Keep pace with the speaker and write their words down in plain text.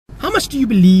much do you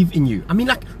believe in you? I mean,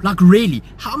 like really,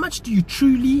 how much do you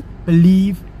truly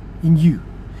believe in you?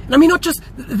 And I mean, not just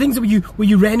the things that where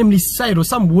you randomly say it, or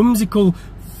some whimsical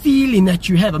feeling that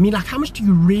you have. I mean, like, how much do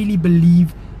you really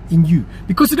believe in you?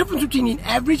 Because the difference between being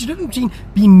average, the difference between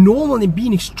being normal and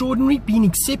being extraordinary, being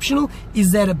exceptional,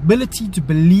 is that ability to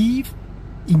believe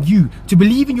in you, to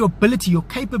believe in your ability, your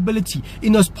capability,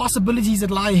 in those possibilities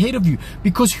that lie ahead of you.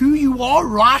 Because who you are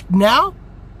right now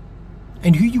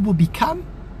and who you will become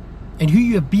and who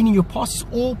you have been in your past is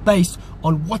all based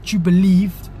on what you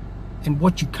believed and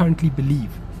what you currently believe.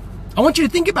 I want you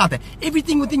to think about that.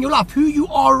 Everything within your life, who you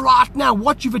are right now,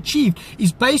 what you've achieved,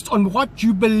 is based on what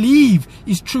you believe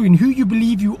is true and who you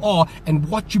believe you are and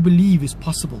what you believe is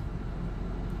possible.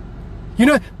 You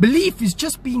know, belief is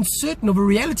just being certain of a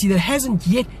reality that hasn't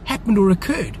yet happened or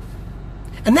occurred.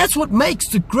 And that's what makes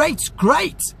the greats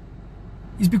great,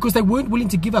 is because they weren't willing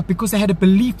to give up, because they had a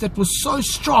belief that was so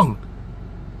strong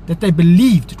that they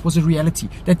believed it was a reality,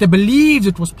 that they believed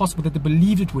it was possible, that they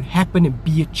believed it would happen and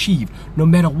be achieved no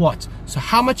matter what. So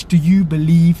how much do you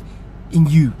believe in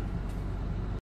you?